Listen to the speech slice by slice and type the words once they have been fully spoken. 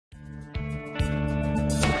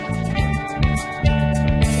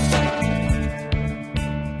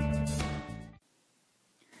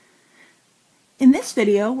this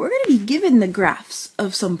video, we're going to be given the graphs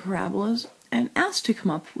of some parabolas and asked to come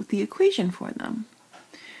up with the equation for them.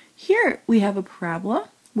 Here we have a parabola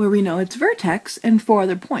where we know its vertex and 4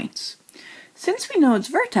 other points. Since we know its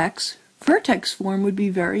vertex, vertex form would be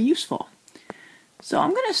very useful. So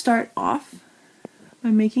I'm going to start off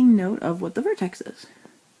by making note of what the vertex is.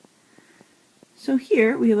 So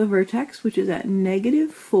here we have a vertex which is at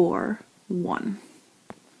 -4, 1.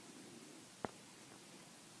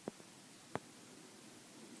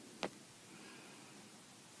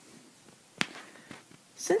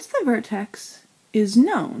 Since the vertex is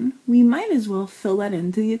known, we might as well fill that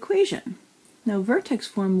into the equation. Now vertex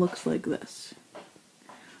form looks like this.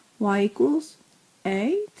 Y equals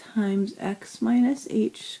a times x minus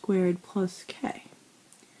h squared plus k.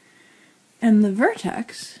 And the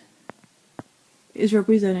vertex is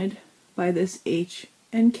represented by this h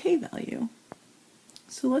and k value.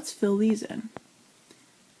 So let's fill these in.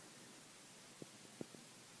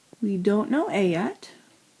 We don't know a yet,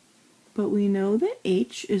 but we know that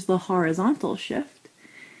h is the horizontal shift.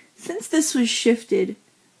 Since this was shifted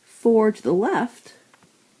 4 to the left,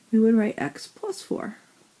 we would write x plus 4.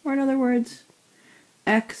 Or in other words,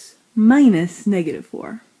 x minus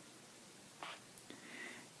 -4.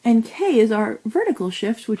 And k is our vertical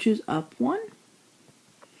shift, which is up 1,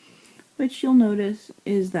 which you'll notice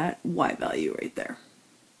is that y value right there.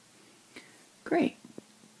 Great.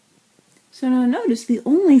 So now notice the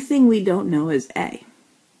only thing we don't know is a.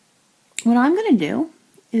 What I'm going to do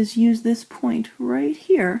is use this point right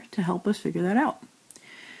here to help us figure that out.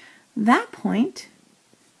 That point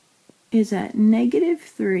is at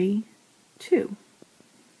 -3, 2.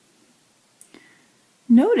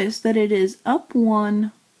 Notice that it is up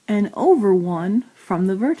 1 and over 1 from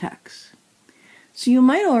the vertex. So you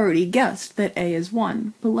might already guess that a is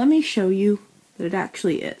 1, but let me show you that it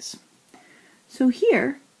actually is. So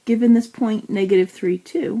here, given this point -3,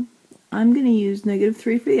 2, I'm going to use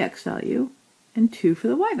 -3 for the x value and 2 for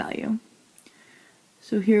the y value.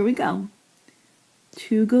 So here we go.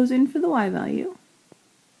 2 goes in for the y value,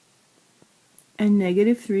 and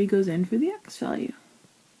 -3 goes in for the x value.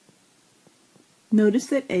 Notice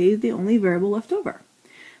that a is the only variable left over.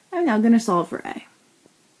 I'm now going to solve for a.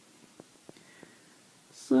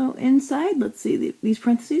 So inside, let's see, these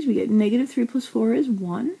parentheses, we get -3 plus 4 is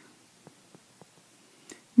 1.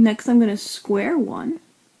 Next I'm going to square 1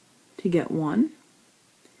 to get 1.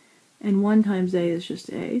 And 1 times a is just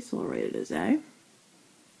a, so I'll write it as a.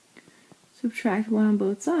 Subtract 1 on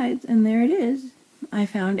both sides, and there it is. I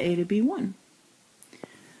found a to be 1.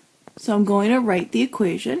 So I'm going to write the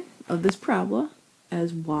equation of this parabola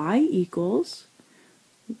as y equals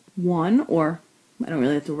 1, or I don't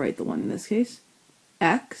really have to write the 1 in this case,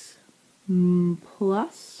 x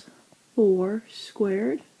plus 4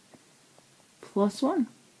 squared plus 1.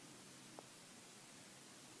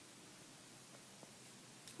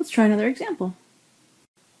 Let's try another example.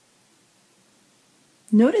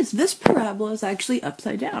 Notice this parabola is actually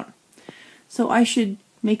upside down. So I should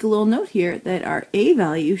make a little note here that our a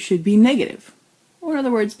value should be negative, or in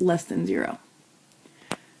other words, less than 0.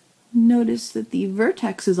 Notice that the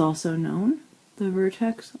vertex is also known. The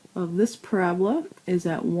vertex of this parabola is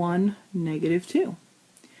at 1, -2.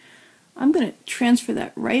 I'm going to transfer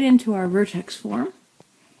that right into our vertex form.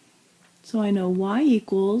 So I know y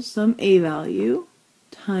equals some a value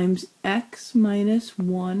times x minus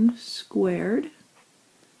 1 squared,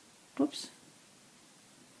 whoops,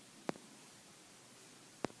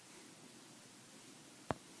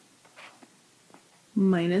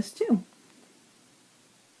 minus 2.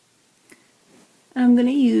 And I'm going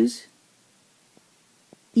to use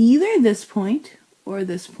either this point or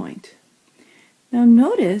this point. Now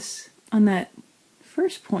notice on that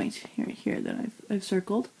first point here that I've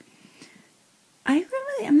circled,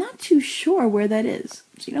 I'm not too sure where that is.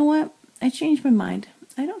 So you know what? I changed my mind.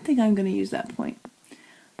 I don't think I'm going to use that point.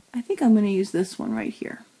 I think I'm going to use this one right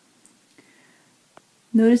here.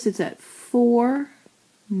 Notice it's at 4,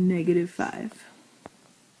 -5.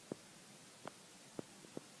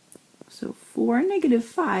 So 4 and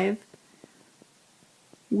 -5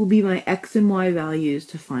 will be my x and y values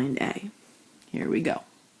to find a. Here we go.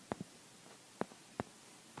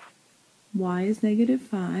 Y is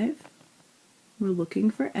 -5. We're looking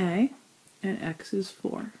for a, and x is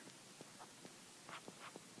 4.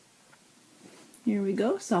 Here we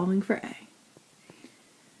go, solving for a.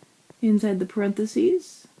 Inside the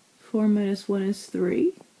parentheses, 4 minus 1 is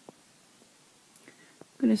 3.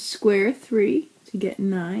 I'm going to square 3 to get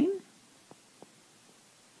 9.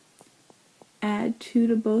 Add 2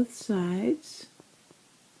 to both sides.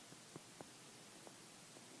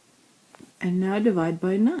 And now divide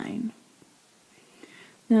by 9.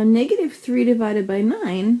 Now negative 3 divided by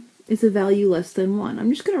 9 is a value less than 1.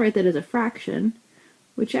 I'm just going to write that as a fraction,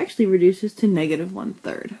 which actually reduces to negative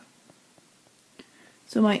 1/3.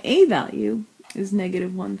 So my a value is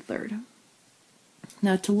negative 1/3.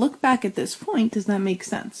 Now to look back at this point, does that make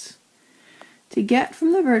sense? To get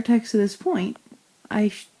from the vertex to this point,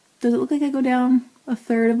 does it look like I go down a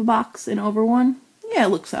third of a box and over one? Yeah,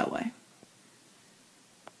 it looks that way.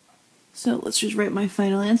 So let's just write my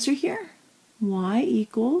final answer here. Y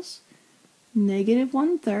equals negative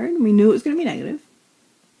 1/3. We knew it was going to be negative.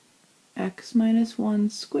 X minus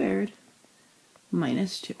 1 squared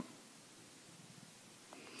minus 2.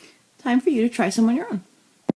 Time for you to try some on your own.